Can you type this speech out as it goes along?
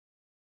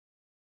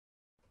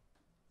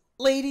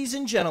Ladies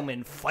and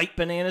gentlemen, Fight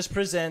Bananas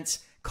presents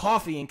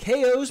Coffee and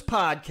KO's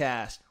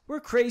podcast. We're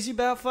crazy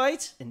about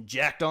fights and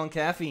jacked on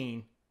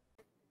caffeine.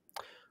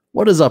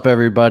 What is up,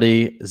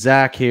 everybody?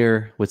 Zach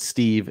here with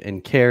Steve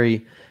and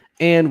Carrie,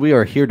 and we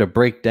are here to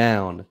break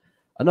down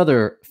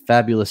another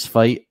fabulous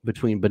fight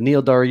between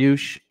Beneil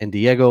Dariush and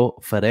Diego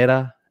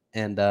Ferreira.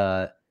 And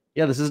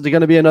this is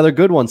going to be another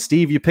good one.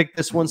 Steve, you picked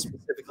this one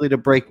specifically to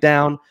break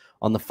down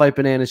on the Fight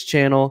Bananas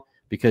channel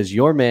because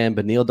your man,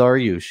 Beneil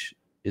Dariush,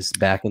 is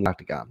back in the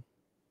octagon.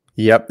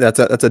 Yep, that's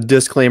a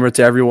disclaimer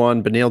to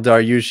everyone. Beneil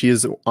Dariush, he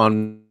is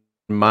on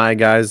my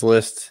guys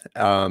list.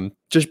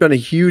 Just been a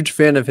huge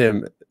fan of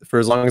him for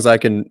as long as I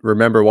can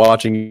remember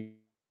watching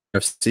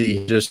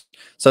UFC. Just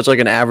such like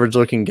an average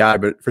looking guy,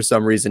 but for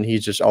some reason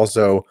he's just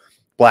also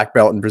black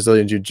belt in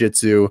Brazilian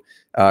Jiu-Jitsu.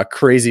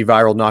 Crazy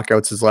viral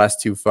knockouts his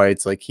last two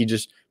fights. Like he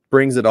just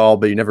brings it all,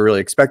 but you never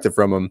really expect it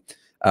from him.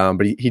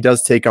 But he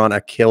does take on a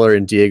killer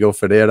in Diego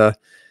Ferreira.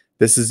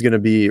 This is going to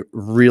be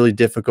really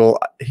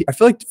difficult. I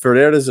feel like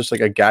Ferreira is just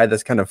like a guy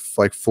that's kind of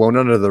like flown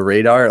under the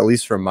radar, at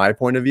least from my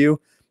point of view.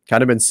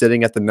 Kind of been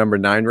sitting at the number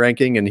 9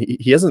 ranking, and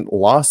he hasn't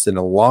lost in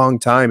a long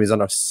time. He's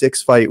on a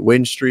 6-fight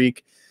win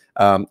streak.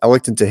 I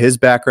looked into his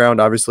background.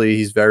 Obviously,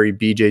 he's very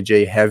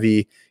BJJ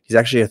heavy. He's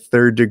actually a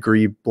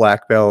 3rd-degree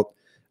black belt.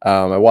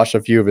 I watched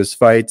a few of his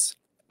fights.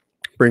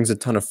 Brings a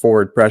ton of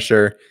forward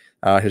pressure.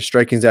 His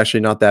striking is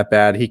actually not that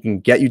bad. He can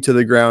get you to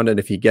the ground, and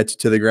if he gets you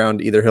to the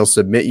ground, either he'll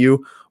submit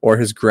you or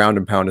his ground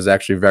and pound is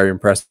actually very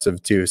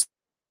impressive too.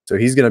 So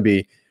he's going to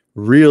be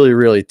really,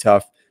 really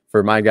tough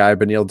for my guy,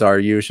 Beneil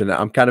Dariush, and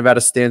I'm kind of at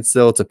a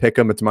standstill to pick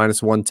him. It's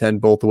 -110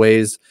 both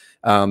ways.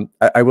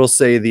 I will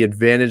say the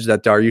advantage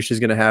that Dariush is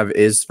going to have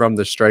is from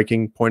the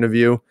striking point of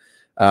view.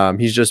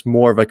 He's just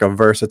more of like a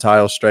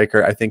versatile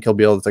striker. I think he'll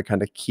be able to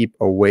kind of keep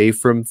away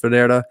from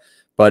Ferreira,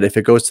 but if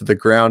it goes to the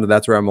ground,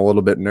 that's where I'm a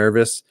little bit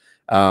nervous.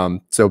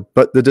 But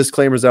the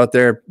disclaimer's out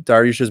there.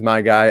 Dariush is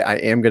my guy. I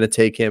am going to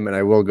take him, and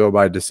I will go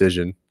by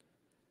decision.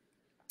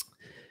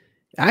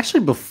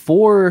 Actually,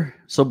 before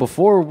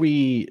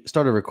we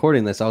started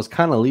recording this, I was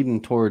kind of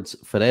leaning towards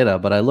Ferreira,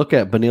 but I look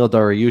at Beneil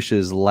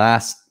Dariush's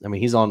last. I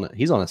mean, he's on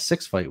a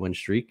 6-fight win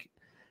streak,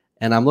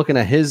 and I'm looking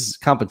at his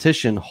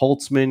competition.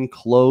 Holtzman,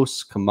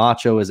 close.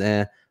 Camacho is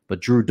but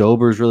Drew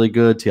Dober is really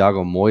good.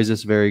 Thiago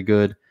Moises very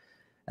good.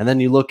 And then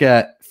you look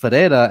at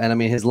Ferreira, and I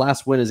mean, his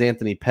last win is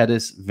Anthony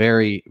Pettis,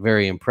 very,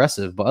 very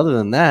impressive. But other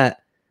than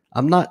that,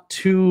 I'm not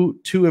too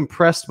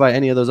impressed by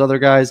any of those other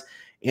guys.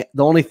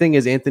 The only thing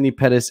is Anthony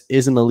Pettis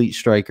is an elite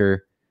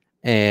striker,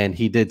 and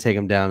he did take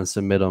him down and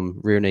submit him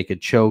rear naked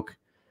choke.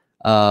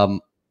 I'm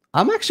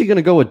actually going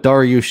to go with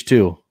Dariush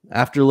too.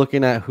 After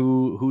looking at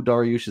who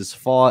Dariush has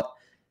fought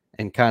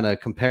and kind of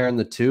comparing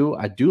the two,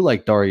 I do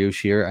like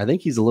Dariush here. I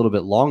think he's a little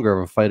bit longer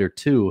of a fighter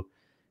too.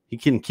 He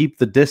can keep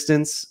the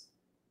distance,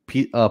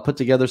 put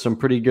together some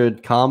pretty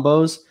good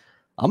combos.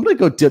 I'm going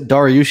to go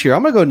Dariush here.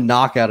 I'm going to go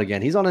knockout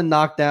again. He's on a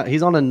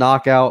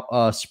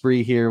knockout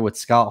spree here with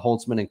Scott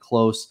Holtzman and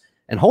close.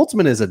 And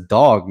Holtzman is a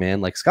dog,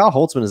 man. Like Scott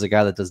Holtzman is a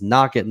guy that does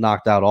not get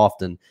knocked out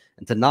often.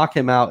 And to knock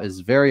him out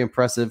is very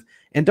impressive.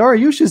 And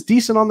Dariush is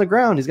decent on the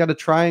ground. He's got a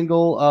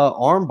triangle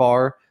arm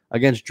bar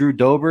against Drew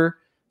Dober.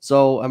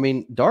 So, I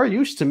mean,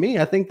 Dariush, to me,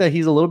 I think that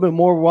he's a little bit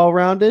more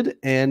well-rounded.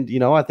 And,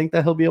 I think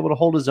that he'll be able to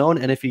hold his own.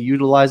 And if he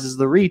utilizes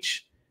the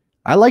reach,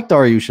 I like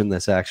Dariush in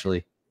this,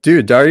 actually.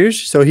 Dude,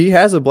 Dariush, so he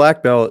has a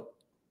black belt.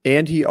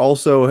 And he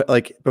also,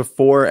 like,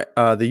 before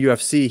the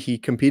UFC, he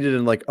competed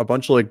in, like, a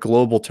bunch of, like,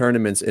 global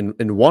tournaments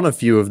and won a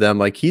few of them.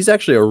 Like, he's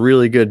actually a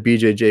really good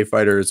BJJ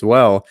fighter as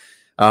well.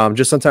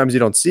 Just sometimes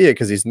you don't see it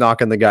because he's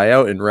knocking the guy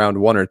out in round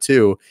 1 or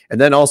 2. And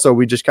then also,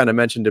 we just kind of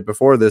mentioned it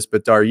before this,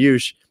 but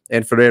Dariush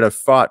and Ferreira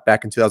fought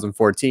back in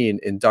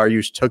 2014, and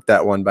Dariush took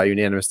that one by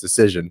unanimous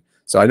decision.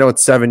 So I know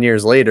it's 7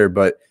 years later,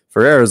 but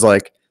Ferreira's,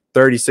 like,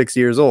 36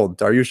 years old.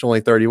 Dariush only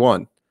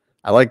 31.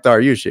 I like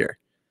Dariush here.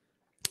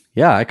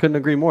 Yeah, I couldn't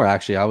agree more,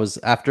 actually. I was,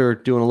 after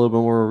doing a little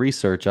bit more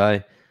research,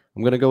 I'm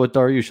going to go with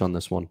Dariush on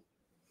this one.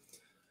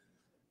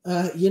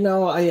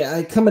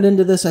 I coming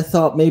into this, I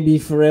thought maybe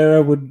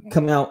Ferreira would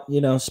come out,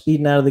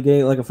 speeding out of the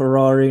gate like a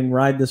Ferrari and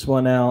ride this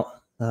one out.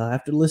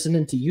 After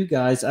listening to you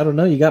guys, I don't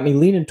know, you got me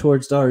leaning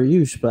towards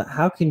Dariush, but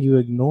how can you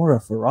ignore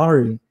a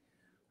Ferrari?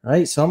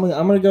 Right? So I'm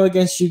going to go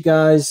against you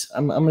guys.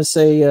 I'm going to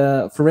say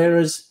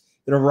Ferreira's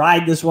going to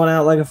ride this one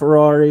out like a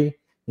Ferrari.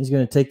 He's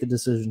going to take the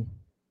decision.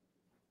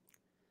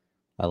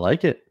 I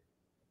like it.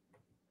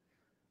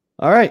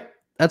 All right.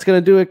 That's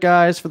going to do it,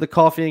 guys, for the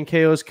Coffee and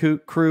KO's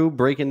crew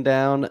breaking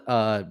down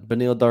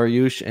Beneil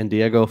Dariush and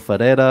Diego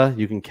Ferreira.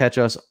 You can catch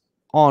us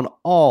on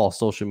all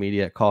social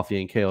media at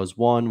Coffee and KO's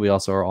 1. We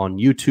also are on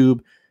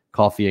YouTube,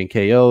 Coffee and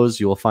KO's.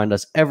 You will find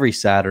us every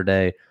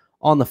Saturday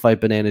on the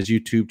Fight Bananas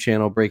YouTube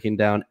channel, breaking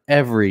down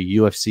every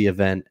UFC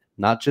event,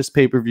 not just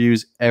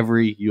pay-per-views,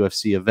 every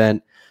UFC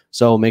event.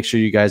 So make sure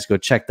you guys go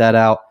check that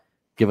out.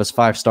 Give us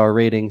 5-star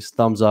ratings,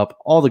 thumbs up,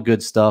 all the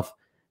good stuff.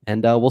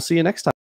 And we'll see you next time.